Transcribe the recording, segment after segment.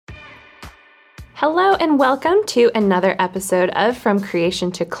Hello and welcome to another episode of From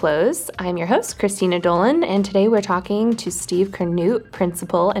Creation to Close. I'm your host, Christina Dolan, and today we're talking to Steve Kernut,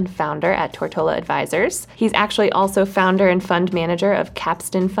 principal and founder at Tortola Advisors. He's actually also founder and fund manager of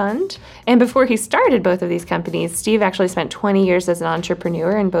Capstan Fund. And before he started both of these companies, Steve actually spent 20 years as an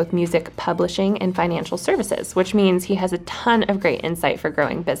entrepreneur in both music publishing and financial services, which means he has a ton of great insight for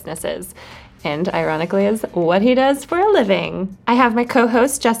growing businesses. And ironically is what he does for a living. I have my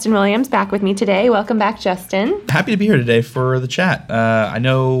co-host, Justin Williams, back with me today. Welcome back, Justin. Happy to be here today for the chat. I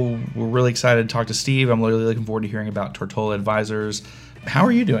know we're really excited to talk to Steve. I'm really looking forward to hearing about Tortola Advisors. How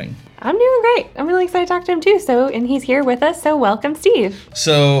are you doing? I'm doing great. I'm really excited to talk to him too. And he's here with us, so welcome, Steve.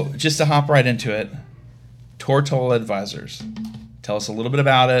 So just to hop right into it, Tortola Advisors. Tell us a little bit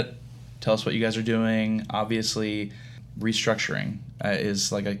about it. Tell us what you guys are doing. Obviously, restructuring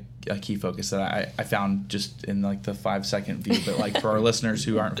is like a key focus that I found just in like the 5-second view. But like for our listeners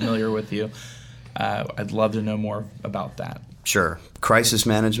who aren't familiar with you, I'd love to know more about that. Sure. Crisis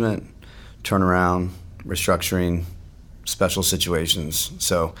management, turnaround, restructuring, special situations.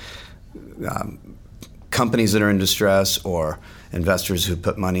 So companies that are in distress, or investors who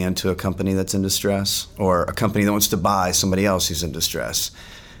put money into a company that's in distress, or a company that wants to buy somebody else who's in distress.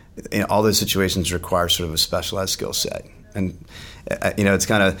 All those situations require sort of a specialized skill set. And it's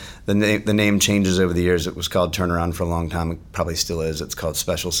kind of the name changes over the years. It was called turnaround for a long time. It probably still is. It's called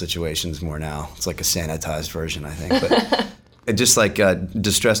special situations more now. It's like a sanitized version, I think. But just like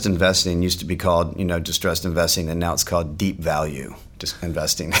distressed investing used to be called, distressed investing, and now it's called deep value just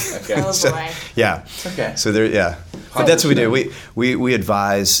investing. Okay. Oh boy. Yeah. Okay. So but that's what we do. We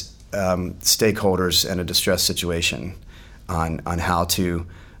advise stakeholders in a distressed situation on how to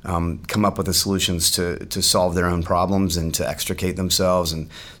come up with the solutions to solve their own problems and to extricate themselves. And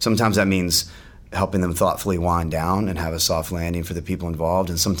sometimes that means helping them thoughtfully wind down and have a soft landing for the people involved.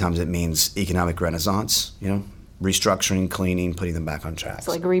 And sometimes it means economic renaissance, restructuring, cleaning, putting them back on track.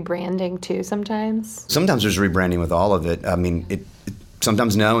 So like rebranding too sometimes? Sometimes there's rebranding with all of it. I mean, it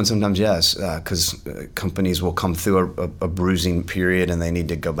sometimes no and sometimes yes, because companies will come through a bruising period and they need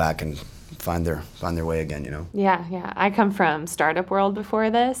to go back and find their way again, Yeah. I come from startup world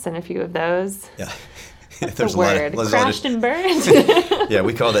before this, and a few of those. Yeah. There's There's the word. Crashed and burned. Yeah,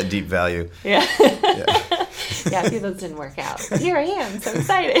 we call that deep value. Yeah. Yeah, a few of those didn't work out. But here I am, so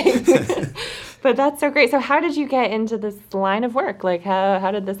exciting. But that's so great. So how did you get into this line of work? Like how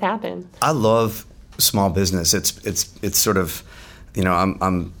did this happen? I love small business. It's sort of,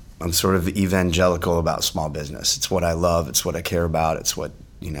 I'm sort of evangelical about small business. It's what I love. It's what I care about. It's what,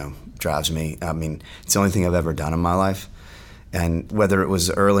 drives me. I mean, it's the only thing I've ever done in my life. And whether it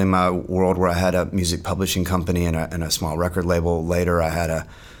was early in my world where I had a music publishing company and a small record label, later I had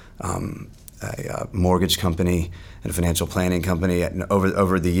a mortgage company and a financial planning company. And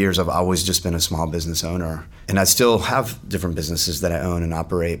over the years, I've always just been a small business owner. And I still have different businesses that I own and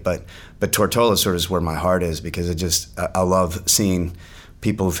operate, but Tortola sort of is where my heart is, because I love seeing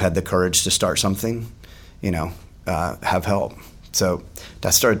people who've had the courage to start something, have help. So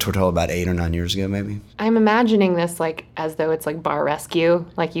that started Tortola about 8 or 9 years ago, maybe. I'm imagining this like as though it's like bar rescue,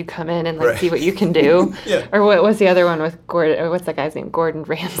 like you come in and like right. see what you can do. Yeah. Or what was the other one with Gordon? Or what's that guy's name? Gordon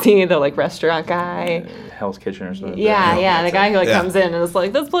Ramsay, the like restaurant guy. Hell's Kitchen or something. Yeah. The guy who comes in and is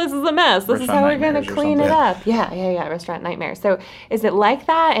like, this place is a mess. This is how we're gonna clean it up. Yeah. Restaurant Nightmare. So is it like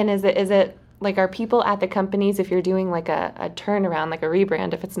that? And is it like, are people at the companies, if you're doing like a turnaround, like a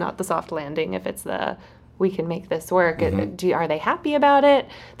rebrand, if it's not the soft landing, if it's the we can make this work, are they happy about it?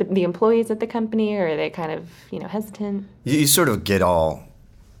 The employees at the company, or are they kind of hesitant? You sort of get all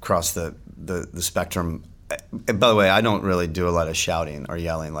across the spectrum. By the way, I don't really do a lot of shouting or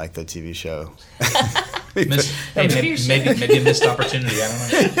yelling like the TV show. Maybe a missed opportunity. I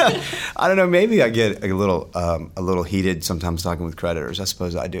don't know. Yeah, I don't know. Maybe I get a little heated sometimes talking with creditors. I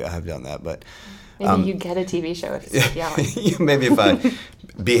suppose I do. I have done that, but. Maybe you get a TV show if it's yelling. Maybe if I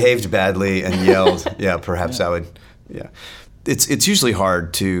behaved badly and yelled, perhaps I would. Yeah, it's usually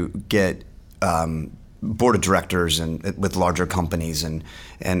hard to get board of directors and with larger companies and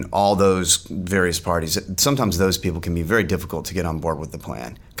all those various parties. Sometimes those people can be very difficult to get on board with the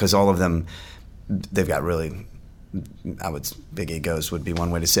plan, because all of them, they've got really, big egos would be one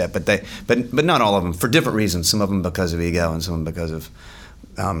way to say it, but not all of them, for different reasons. Some of them because of ego, and some of them because of.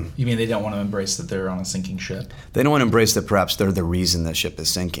 You mean they don't want to embrace that they're on a sinking ship? They don't want to embrace that perhaps they're the reason the ship is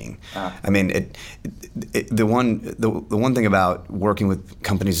sinking. I mean, the one thing about working with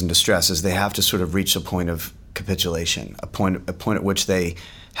companies in distress is they have to sort of reach a point of capitulation, a point at which they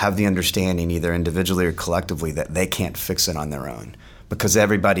have the understanding, either individually or collectively, that they can't fix it on their own, because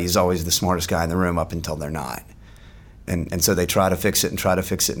everybody is always the smartest guy in the room up until they're not. And so they try to fix it and try to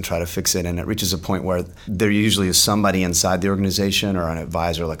fix it and try to fix it, and it reaches a point where there usually is somebody inside the organization or an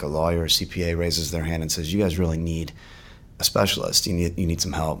advisor like a lawyer or CPA raises their hand and says, you guys really need a specialist, you need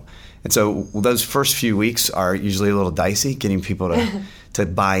some help. And so those first few weeks are usually a little dicey, getting people to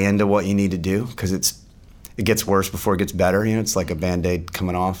buy into what you need to do, because it gets worse before it gets better. It's like a Band-Aid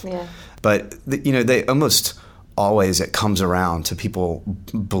coming off. Yeah. But they almost always, it comes around to people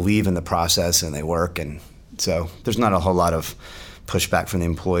believe in the process and they work, and so there's not a whole lot of pushback from the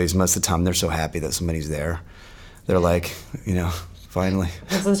employees. Most of the time they're so happy that somebody's there. They're like, finally.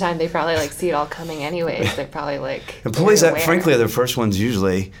 Most of the time they probably see it all coming anyways. They're probably employees that frankly are the first ones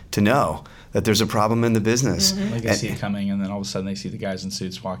usually to know that there's a problem in the business. Mm-hmm. They see it coming, and then all of a sudden they see the guys in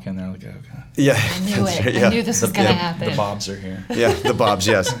suits walk in. They're like, oh, God. Yeah. I knew it. Yeah. I knew this was going to happen. The Bobs are here. Yeah, the Bobs,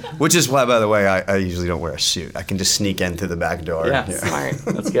 yes. Which is why, by the way, I usually don't wear a suit. I can just sneak in through the back door. Yeah. Smart.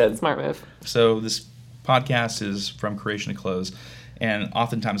 That's good. Smart move. So this podcast is From Creation to Close, and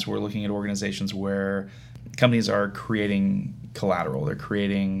oftentimes we're looking at organizations where companies are creating collateral. They're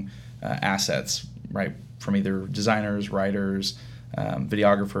creating assets, right, from either designers, writers,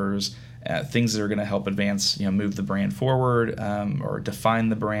 videographers, things that are going to help advance, move the brand forward, or define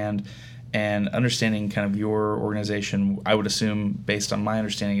the brand. And understanding kind of your organization, I would assume, based on my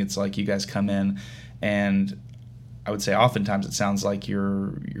understanding, it's like you guys come in, and I would say oftentimes it sounds like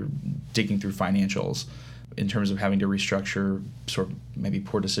you're digging through financials in terms of having to restructure sort of maybe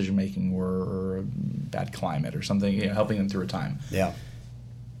poor decision making or a bad climate or something, helping them through a time. Yeah.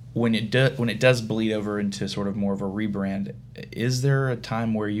 When it does bleed over into sort of more of a rebrand, is there a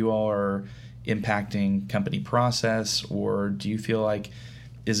time where you all are impacting company process, or do you feel like,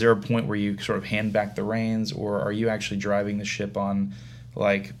 is there a point where you sort of hand back the reins, or are you actually driving the ship on,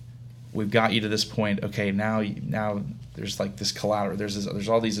 like, we've got you to this point, okay, now there's like this collateral, there's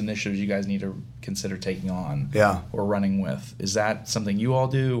all these initiatives you guys need to consider taking on, or running with. Is that something you all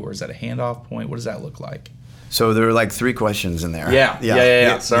do, or is that a handoff point? What does that look like? So there are like 3 questions in there.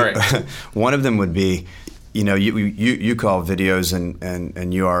 Yeah. Sorry. One of them would be, you call videos and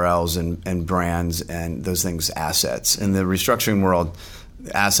URLs and brands and those things assets. In the restructuring world,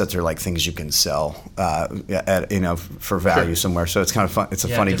 assets are like things you can sell, for value somewhere. So it's kind of fun. It's a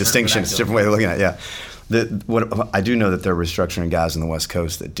funny distinction. It's a different way of looking at it. Yeah. I do know that there are restructuring guys on the West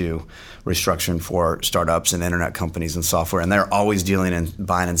Coast that do restructuring for startups and internet companies and software, and they're always dealing in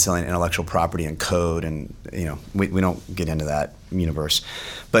buying and selling intellectual property and code, and we don't get into that universe.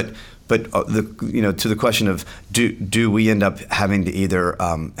 But to the question of do we end up having to either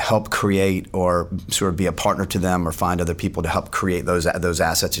help create or sort of be a partner to them or find other people to help create those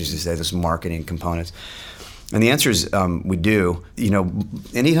assets, as you say, those marketing components? And the answer is we do.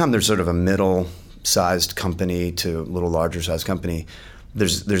 Anytime there's sort of a middle-sized company to a little larger-sized company,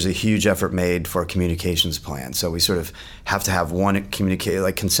 there's a huge effort made for a communications plan. So we sort of have to have one communicate,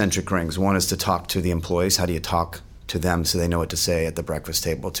 like concentric rings. One is to talk to the employees. How do you talk to them so they know what to say at the breakfast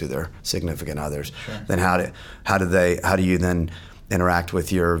table to their significant others? Sure. Then how do you then interact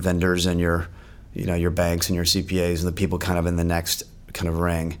with your vendors and your banks and your CPAs and the people kind of in the next kind of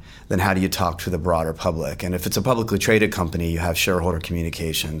ring? Then how do you talk to the broader public? And if it's a publicly traded company, you have shareholder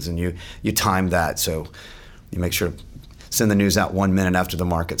communications, and you time that, so you make sure send the news out 1 minute after the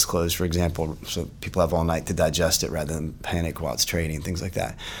market's closed, for example, so people have all night to digest it rather than panic while it's trading, things like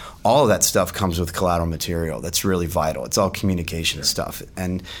that. All of that stuff comes with collateral material. That's really vital. It's all communication stuff.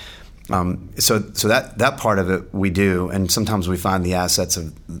 And so that part of it we do, and sometimes we find the assets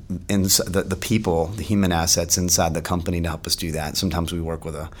of the people, the human assets inside the company to help us do that. Sometimes we work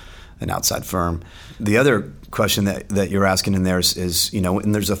with an outside firm. The other question that you're asking in there is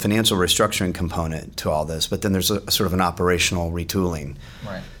and there's a financial restructuring component to all this, but then there's a sort of an operational retooling.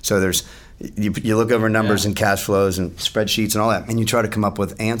 Right. So there's you look over numbers and cash flows and spreadsheets and all that, and you try to come up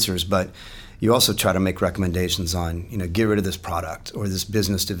with answers, but you also try to make recommendations on, get rid of this product or this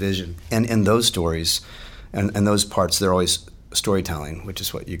business division. And in those stories and those parts, they're always storytelling, which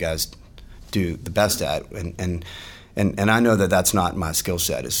is what you guys do the best at. And I know that that's not my skill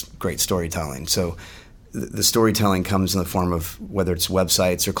set, is great storytelling. So the storytelling comes in the form of whether it's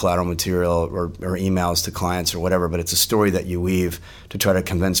websites or collateral material or emails to clients or whatever, but it's a story that you weave to try to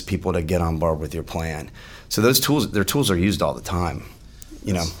convince people to get on board with your plan. So those tools are used all the time.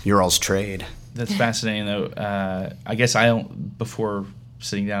 Your all's trade. That's fascinating, though. I guess before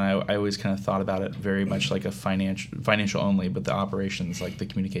sitting down, I always kind of thought about it very much like a financial only, but the operations, like the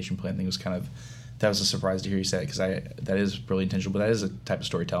communication plan thing, that was a surprise to hear you say it, because that is really intentional, but that is a type of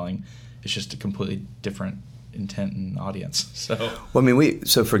storytelling. It's just a completely different intent and audience. So, well, I mean,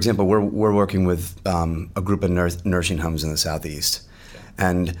 so for example, we're working with a group of nursing homes in the Southeast,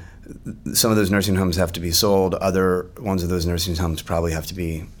 and some of those nursing homes have to be sold. Other ones of those nursing homes probably have to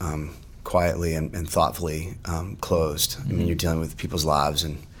be quietly and thoughtfully closed. I mean, you're dealing with people's lives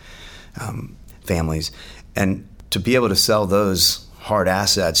and families. And to be able to sell those hard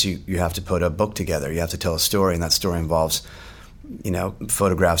assets, you have to put a book together. You have to tell a story, and that story involves,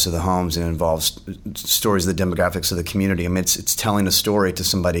 photographs of the homes, and involves stories of the demographics of the community. I mean, it's telling a story to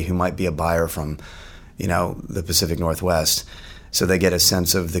somebody who might be a buyer from, the Pacific Northwest. So they get a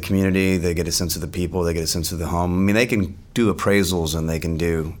sense of the community, they get a sense of the people, they get a sense of the home. I mean, they can do appraisals and they can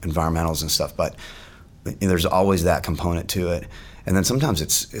do environmentals and stuff, but there's always that component to it. And then sometimes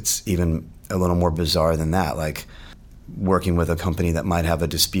it's even a little more bizarre than that, like working with a company that might have a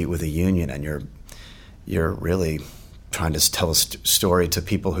dispute with a union, and you're really trying to tell a story to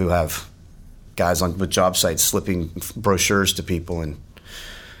people who have guys with job sites slipping brochures to people. And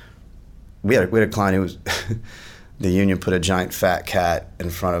we had a client who was the union put a giant fat cat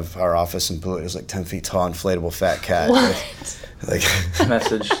in front of our office and blew it. It was like 10 feet tall, inflatable fat cat. What? Like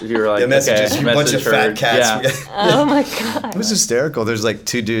message, you were like, the message is a bunch of fat cats. Yeah. Oh my God. It was hysterical. There's like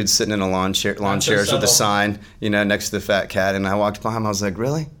two dudes sitting in a lawn chairs with a sign, next to the fat cat. And I walked by him. I was like,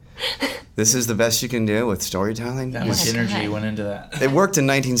 really? This is the best you can do with storytelling? That much energy went into that. It worked in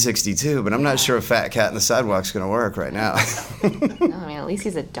 1962, but I'm not sure a fat cat in the sidewalk's going to work right now. I mean, at least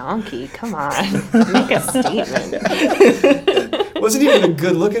he's a donkey. Come on. Make a statement. Wasn't even a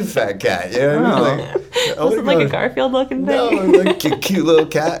good-looking fat cat. Was it like a Garfield-looking thing? No, like a cute little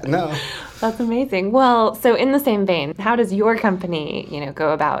cat. No. That's amazing. Well, so in the same vein, how does your company,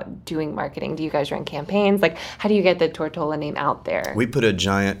 go about doing marketing? Do you guys run campaigns? Like, how do you get the Tortola name out there? We put a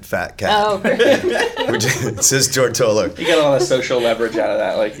giant fat cat. Oh, perfect. It says Tortola. You got a lot of social leverage out of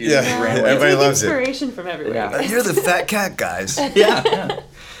that. Like, everybody loves it. Inspiration from everywhere. Yeah. You're the fat cat guys. Yeah.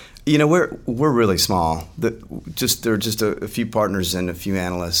 We're really small. There are just a few partners and a few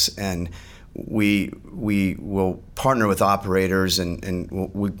analysts, and we will partner with operators and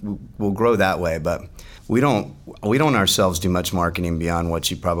we'll grow that way. But we don't ourselves do much marketing beyond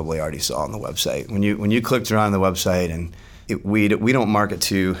what you probably already saw on the website. When you clicked around the website, and we don't market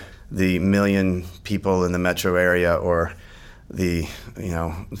to the 1 million people in the metro area or the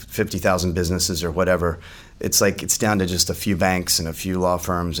 50,000 businesses or whatever. It's down to just a few banks and a few law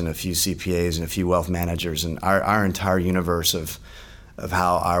firms and a few CPAs and a few wealth managers, and our entire universe of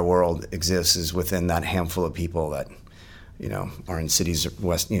how our world exists is within that handful of people that are in cities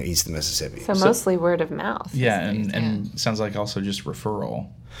east of Mississippi. So mostly word of mouth. Yeah, and sounds like also just referral.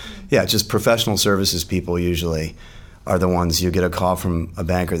 Yeah, just professional services people usually are the ones. You get a call from a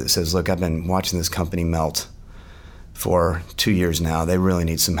banker that says, "Look, I've been watching this company melt for 2 years now. They really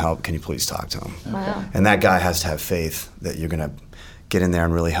need some help. Can you please talk to them?" Wow. And that guy has to have faith that you're going to get in there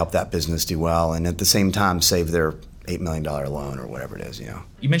and really help that business do well, and at the same time save their $8 million loan or whatever it is.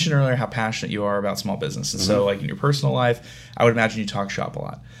 You mentioned earlier how passionate you are about small business, and so like in your personal life, I would imagine you talk shop a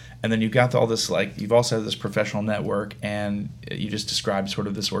lot. And then you've got all this, like, you've also had this professional network, and you just described sort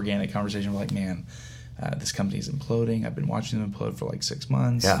of this organic conversation. We're like, man, this company's imploding. I've been watching them implode for like 6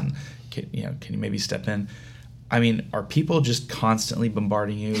 months. Yeah. And can you maybe step in? I mean, are people just constantly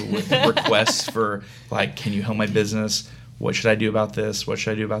bombarding you with requests for, like, can you help my business? What should I do about this? What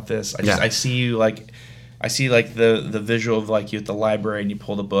should I do about this? I see you I see like the visual of like you at the library and you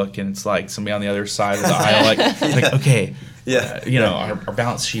pull the book and it's like somebody on the other side of the aisle like okay, our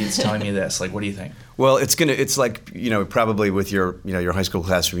balance sheet's telling me this. Like, what do you think? Well, it's like, probably with your high school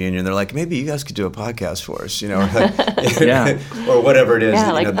class reunion, they're like, maybe you guys could do a podcast for us, or like, or whatever it is.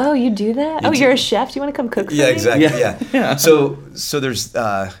 Yeah, oh, you do that? You're a chef? Do you want to come cook for me? Yeah, exactly. Yeah. So there's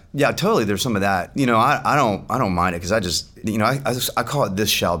totally. There's some of that. I don't mind it because I just I call it this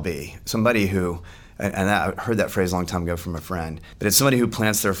shall be. Somebody who, and I heard that phrase a long time ago from a friend, but it's somebody who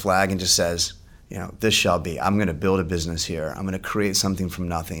plants their flag and just says, this shall be. I'm going to build a business here. I'm going to create something from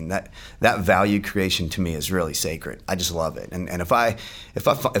nothing. That value creation to me is really sacred. I just love it. And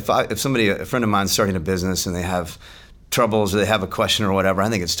if somebody, a friend of mine's starting a business and they have troubles or they have a question or whatever, I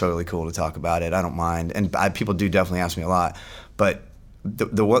think it's totally cool to talk about it. I don't mind. And people do definitely ask me a lot. But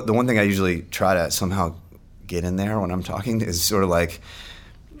the one thing I usually try to somehow get in there when I'm talking is sort of like,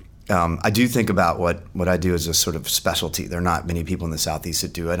 I do think about what I do as a sort of specialty. There are not many people in the Southeast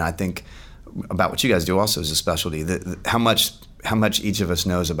that do it. And I think about what you guys do also as a specialty. How much each of us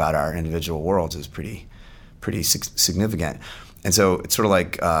knows about our individual worlds is pretty significant. And so it's sort of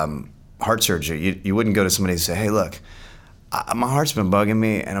like heart surgery. You wouldn't go to somebody and say, hey, look, my heart's been bugging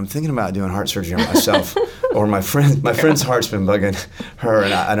me, and I'm thinking about doing heart surgery on myself. Or my friend's heart's been bugging her,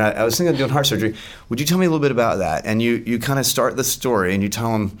 and I was thinking of doing heart surgery. Would you tell me a little bit about that? And you kind of start the story, and you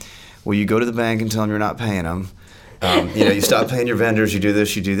tell them, well, you go to the bank and tell them you're not paying them. You stop paying your vendors, you do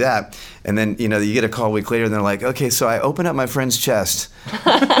this, you do that. And then, you get a call a week later and they're like, okay, so I opened up my friend's chest.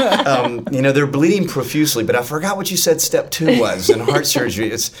 They're bleeding profusely, but I forgot what you said step 2 was in heart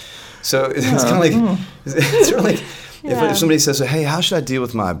surgery. It's kind of like, it's really, if somebody says, hey, how should I deal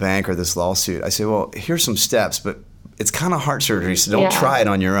with my bank or this lawsuit? I say, well, here's some steps, but it's kind of heart surgery, so don't try it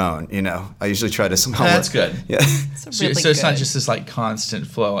on your own. I usually try to somehow. That's good. Yeah. So it's not just this like constant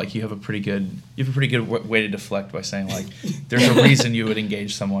flow. Like you have a pretty good way to deflect by saying like, there's a reason you would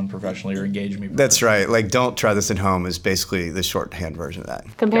engage someone professionally or engage me. That's right. Like, don't try this at home is basically the shorthand version of that.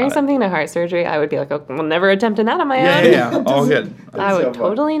 Comparing something to heart surgery, I would be like, we'll never attempting that on my own. Yeah. All good. I would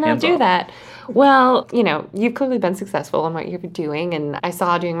totally not do that. Well, you've clearly been successful in what you're doing, and I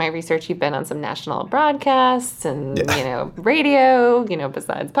saw doing my research, you've been on some national broadcasts and, radio,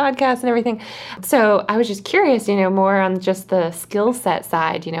 besides podcasts and everything. So I was just curious, more on just the skill set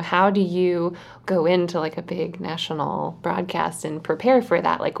side, how do you go into like a big national broadcast and prepare for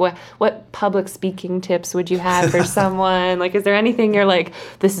that? Like what public speaking tips would you have for someone? Like, is there anything you're like,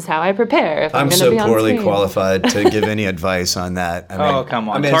 this is how I prepare if I'm going to be on so poorly screen? qualified to give any advice on that. Come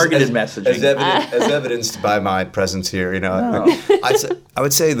on. Targeted messaging. As evidenced by my presence here, I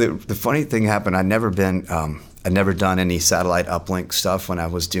would say the funny thing happened. I'd never done any satellite uplink stuff when I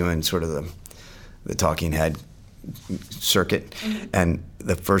was doing sort of the talking head circuit. And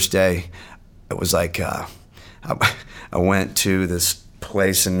the first day, it was like I went to this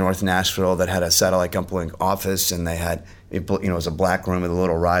place in North Nashville that had a satellite uplink office, and they had it was a black room with a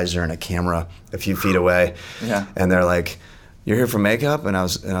little riser and a camera a few feet away. Yeah. And they're like, "You're here for makeup?" And I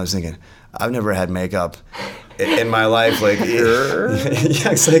was thinking, I've never had makeup in my life. Like,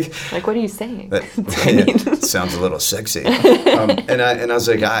 it's like, what are you saying? It sounds a little sexy. And I was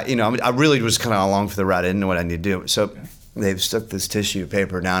like, I really was kind of along for the ride. I didn't know what I needed to do. So they've stuck this tissue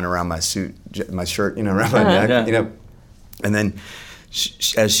paper down around my shirt, around my neck, and then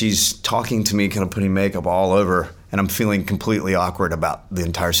as she's talking to me, kind of putting makeup all over, and I'm feeling completely awkward about the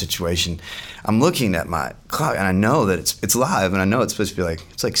entire situation. I'm looking at my clock, and I know that it's live, and I know it's supposed to be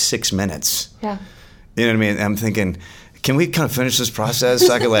it's like 6 minutes. Yeah. You know what I mean? And I'm thinking, can we kind of finish this process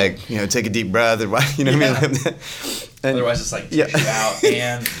so I could take a deep breath, and what I mean? And, otherwise, it's like tissue out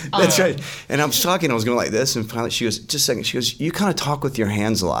and. That's right. And I was going like this, and finally she goes, just a second. She goes, you kind of talk with your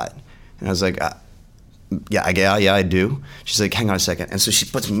hands a lot, and I was like, yeah, I do. She's like, hang on a second. And so she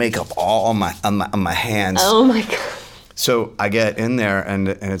puts makeup all on my hands. Oh my God. So I get in there, and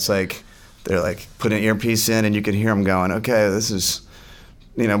it's like, they're like putting an earpiece in, and you can hear them going, okay, this is,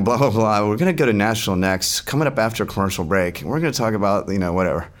 blah, blah, blah. We're going to go to Nashville next, coming up after a commercial break. And we're going to talk about,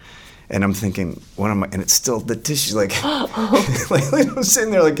 whatever. And I'm thinking, what am I? And it's still, the tissue's like, I'm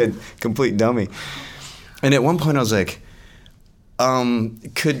sitting there like a complete dummy. And at one point I was like,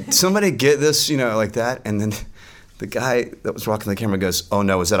 could somebody get this, like that? And then the guy that was rocking the camera goes, oh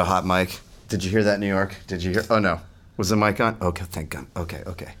no, was that a hot mic? Did you hear that, New York? Did you hear? Oh no. Was the mic on? Okay, thank God. Okay.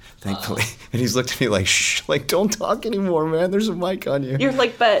 Thankfully. And he's looked at me like, shh, like, don't talk anymore, man. There's a mic on you. You're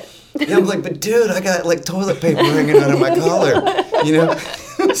like, but. Yeah, I'm like, but dude, I got like toilet paper hanging out of my collar,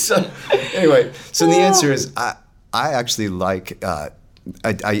 So anyway, the answer is I actually like, I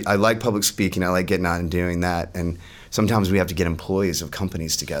like public speaking. I like getting out and doing that. And sometimes we have to get employees of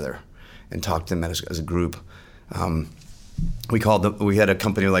companies together and talk to them as a group. We had a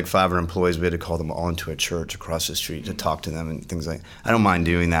company with like 500 employees. We had to call them all into a church across the street to talk to them and things like that. I don't mind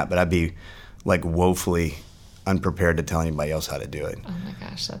doing that, but I'd be like woefully unprepared to tell anybody else how to do it. Oh my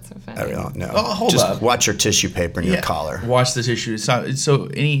gosh, that's so funny. I don't know. Oh, hold Just up. Watch your tissue paper and your collar. Watch the tissue. So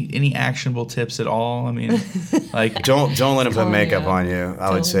any actionable tips at all? I mean, like don't let them put makeup on you.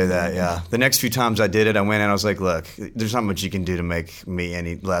 I would say that. Yeah. The next few times I did it, I went in. I was like, look, there's not much you can do to make me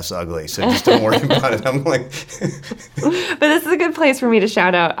any less ugly. So just don't worry about it. I'm like. But this is a good place for me to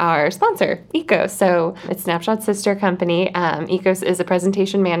shout out our sponsor, Ecos. So it's Snapshot's sister company. Ecos is a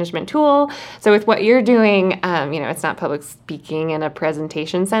presentation management tool. So with what you're doing, it's not public speaking in a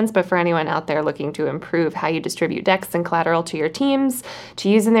presentation sense, but for anyone out there looking to improve how you distribute decks and collateral to your teams to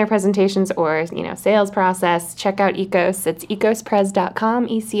use in their presentations or, sales process, check out Ecos. It's ecosprez.com,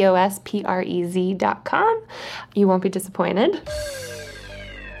 ECOSPREZ.com. You won't be disappointed.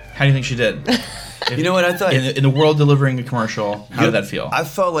 How do you think she did? You know what I thought? In the world delivering a commercial, how did that feel? I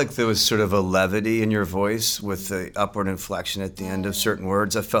felt like there was sort of a levity in your voice with the upward inflection at the end of certain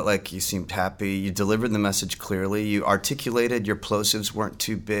words. I felt like you seemed happy. You delivered the message clearly. You articulated. Your plosives weren't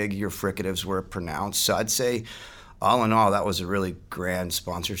too big. Your fricatives were pronounced. So I'd say, all in all, that was a really grand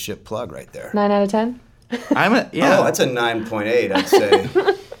sponsorship plug right there. 9 out of 10? Oh, that's a 9.8, I'd say.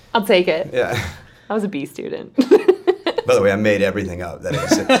 I'll take it. Yeah. I was a B student. By the way, I made everything up. That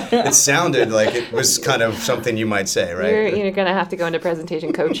is, it sounded like it was kind of something you might say, right? You're going to have to go into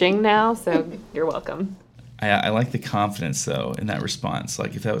presentation coaching now, so you're welcome. I like the confidence, though, in that response.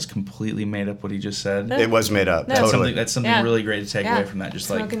 Like, if that was completely made up, what he just said. It was made up. No. Totally. That's something really great to take away from that. Just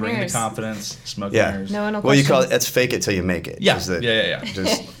Smoke like and bring mirrors. the confidence, smoke and mirrors. No one will Well, you call question. it, that's fake it till you make it. Yeah. Yeah.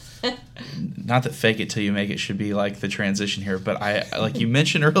 Just, Not that fake it till you make it should be like the transition here, but I like you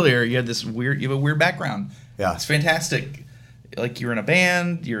mentioned earlier, you have a weird background. Yeah. It's fantastic. Like you're in a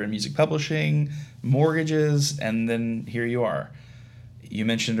band, you're in music publishing, mortgages, and then here you are. You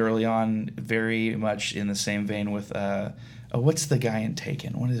mentioned early on, very much in the same vein with what's the guy in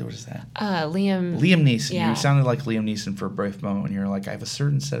Taken? What is that? Liam Neeson. Yeah. You sounded like Liam Neeson for a brief moment when you were like, I have a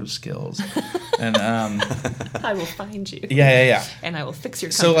certain set of skills. And I will find you. Yeah. And I will fix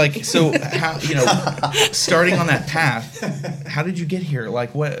your So company. how starting on that path, how did you get here?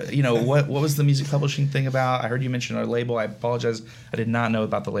 Like what was the music publishing thing about? I heard you mention our label. I apologize, I did not know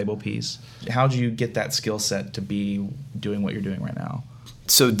about the label piece. How did you get that skill set to be doing what you're doing right now?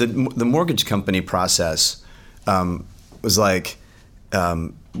 so the mortgage company process was like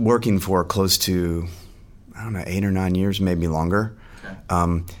working for close to, I don't know, 8 or 9 years, maybe longer,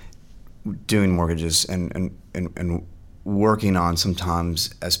 doing mortgages and working on sometimes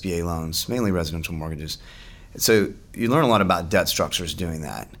SBA loans, mainly residential mortgages. So you learn a lot about debt structures doing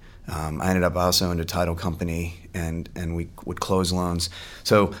that. I also owned a title company, and we would close loans.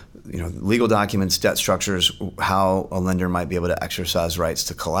 So, legal documents, debt structures, how a lender might be able to exercise rights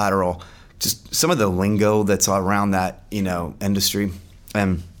to collateral, just some of the lingo that's around that, industry,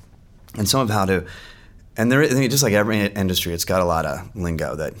 and some of how to, and there, just like every industry, it's got a lot of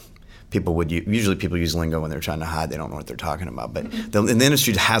lingo that people would use. Usually people use lingo when they're trying to hide. They don't know what they're talking about. But the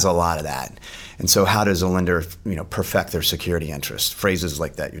industry has a lot of that. And so how does a lender, perfect their security interest? Phrases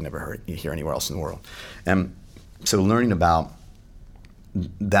like that you hear anywhere else in the world. And so learning about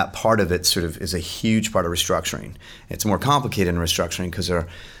that part of it sort of is a huge part of restructuring. It's more complicated in restructuring because there are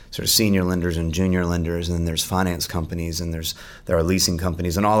sort of senior lenders and junior lenders, and then there's finance companies, and there are leasing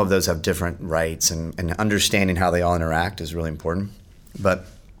companies, and all of those have different rights, and understanding how they all interact is really important. But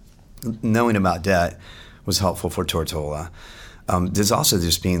knowing about debt was helpful for Tortola. There's also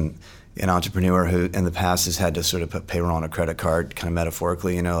just being an entrepreneur who in the past has had to sort of put payroll on a credit card, kind of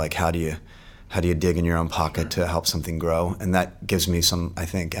metaphorically, like how do you dig in your own pocket to help something grow? And that gives me some, I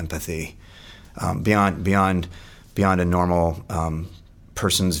think, empathy beyond a normal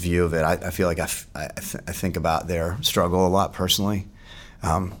person's view of it. I feel like I think about their struggle a lot personally,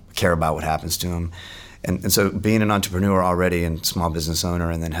 care about what happens to them. And so being an entrepreneur already and small business owner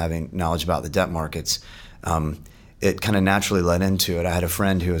and then having knowledge about the debt markets, it kind of naturally led into it. I had a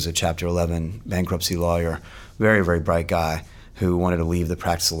friend who was a Chapter 11 bankruptcy lawyer, very, very bright guy, who wanted to leave the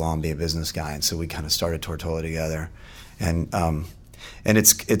practice of law and be a business guy. And so we kind of started Tortola together. And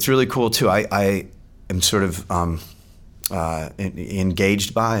it's really cool, too. I am sort of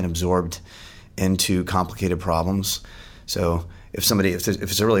engaged by and absorbed into complicated problems. So if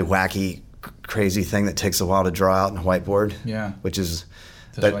it's a really wacky, crazy thing that takes a while to draw out on a whiteboard, which is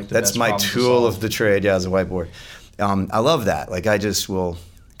that's my tool of the trade, as a whiteboard. I love that. Like I just will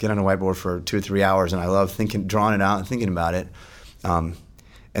get on a whiteboard for 2 or 3 hours, and I love drawing it out and thinking about it.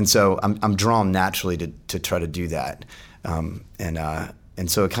 And so I'm drawn naturally to try to do that. And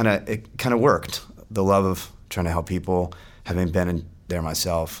so it kind of worked. The love of trying to help people, having been in there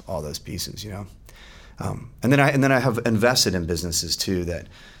myself, all those pieces, And then I have invested in businesses too.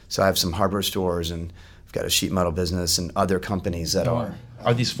 So I have some hardware stores, and I've got a sheet metal business and other companies that are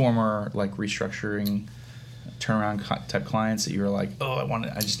these former like restructuring turnaround type clients that you were like,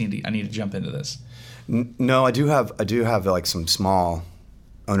 I need to jump into this? No, I do have like some small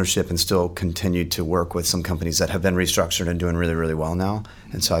ownership and still continue to work with some companies that have been restructured and doing really, really well now.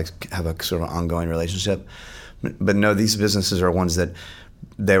 And so I have a sort of ongoing relationship. But no, these businesses are ones that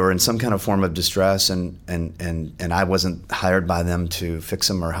they were in some kind of form of distress, and I wasn't hired by them to fix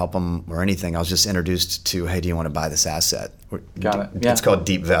them or help them or anything. I was just introduced to, hey, do you want to buy this asset? Got it. Yeah. It's called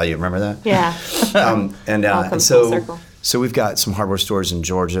Deep Value. Remember that? Yeah. And so we've got some hardware stores in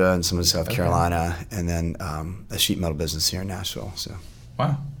Georgia and some in South Carolina, and then a sheet metal business here in Nashville. So.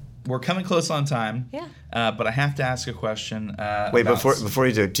 Wow. We're coming close on time. Yeah. But I have to ask a question. Wait, before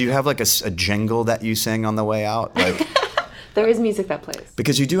you do you have like a jingle that you sang on the way out? Like, there is music that plays.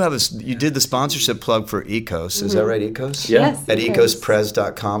 Because you did the sponsorship plug for Ecos. Is that right, Ecos? Yeah. Yes, at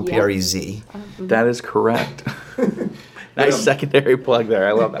ecosprez.com, Prez. That is correct. Nice secondary plug there.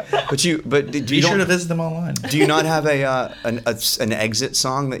 I love that. Be sure to visit them online. Do you not have an exit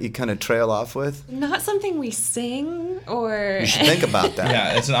song that you kind of trail off with? Not something we sing or. You should think about that.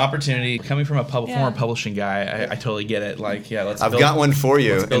 Yeah, it's an opportunity. Coming from a former publishing guy, I totally get it. Like, I've got one for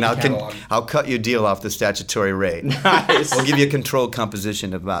you, and I'll cut you a deal off the statutory rate. Nice. We'll give you a controlled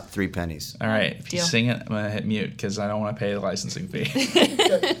composition of about 3 pennies. All right. If you sing it, I'm going to hit mute because I don't want to pay the licensing fee.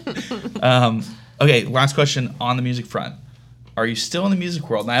 Okay, last question on the music front. Are you still in the music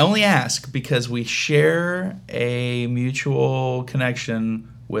world? And I only ask because we share a mutual connection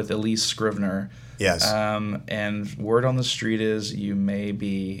with Elise Scrivener. Yes. And word on the street is you may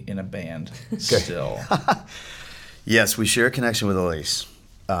be in a band still. Yes, we share a connection with Elise,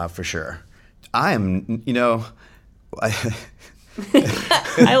 for sure. I am, I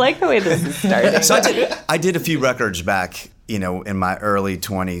like the way this is starting. So I did a few records back, in my early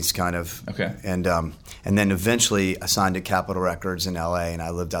 20s, kind of. Okay. And then eventually I signed to Capitol Records in LA, and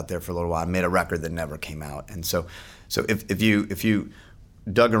I lived out there for a little while. I made a record that never came out. And so if you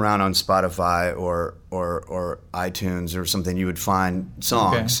dug around on Spotify or iTunes or something, you would find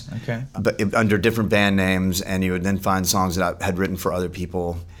songs, but under different band names, and you would then find songs that I had written for other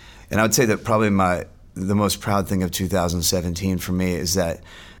people. And I would say that probably the most proud thing of 2017 for me is that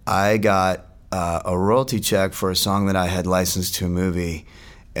I got a royalty check for a song that I had licensed to a movie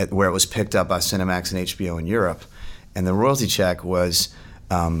where it was picked up by Cinemax and HBO in Europe. And the royalty check was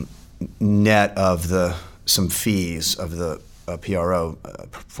net of some fees of the PRO,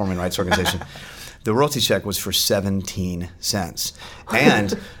 Performing Rights Organization. The royalty check was for 17 cents.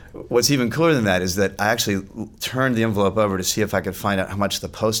 And what's even cooler than that is that I actually turned the envelope over to see if I could find out how much the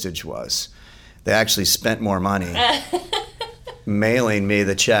postage was. They actually spent more money mailing me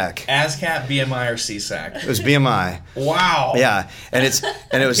the check. ASCAP, BMI, or CSAC? It was BMI. Wow. Yeah, and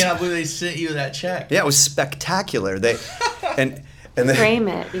it was. I can't believe they sent you that check. Yeah, it was spectacular. They frame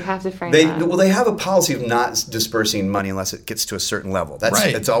it. You have to frame it. Well, they have a policy of not dispersing money unless it gets to a certain level.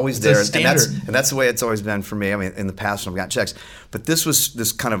 It's always there, and that's the way it's always been for me. I mean, in the past when I've got checks, but this was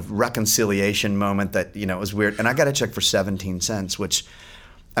this kind of reconciliation moment that it was weird, and I got a check for 17 cents, which,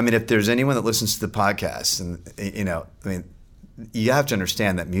 I mean, if there's anyone that listens to the podcast, and you have to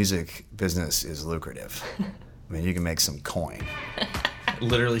understand that music business is lucrative. I mean, you can make some coin.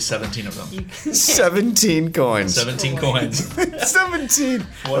 Literally 17 of them. 17 coins. 17 coins. 17.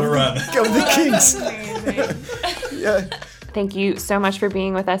 What a run. Go the Kings. Amazing. Yeah. Thank you so much for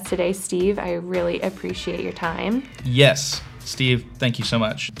being with us today, Steve. I really appreciate your time. Yes, Steve, thank you so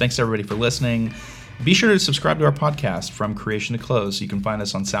much. Thanks everybody for listening. Be sure to subscribe to our podcast, From Creation to Close. You can find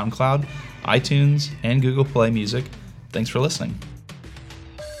us on SoundCloud, iTunes, and Google Play Music. Thanks for listening.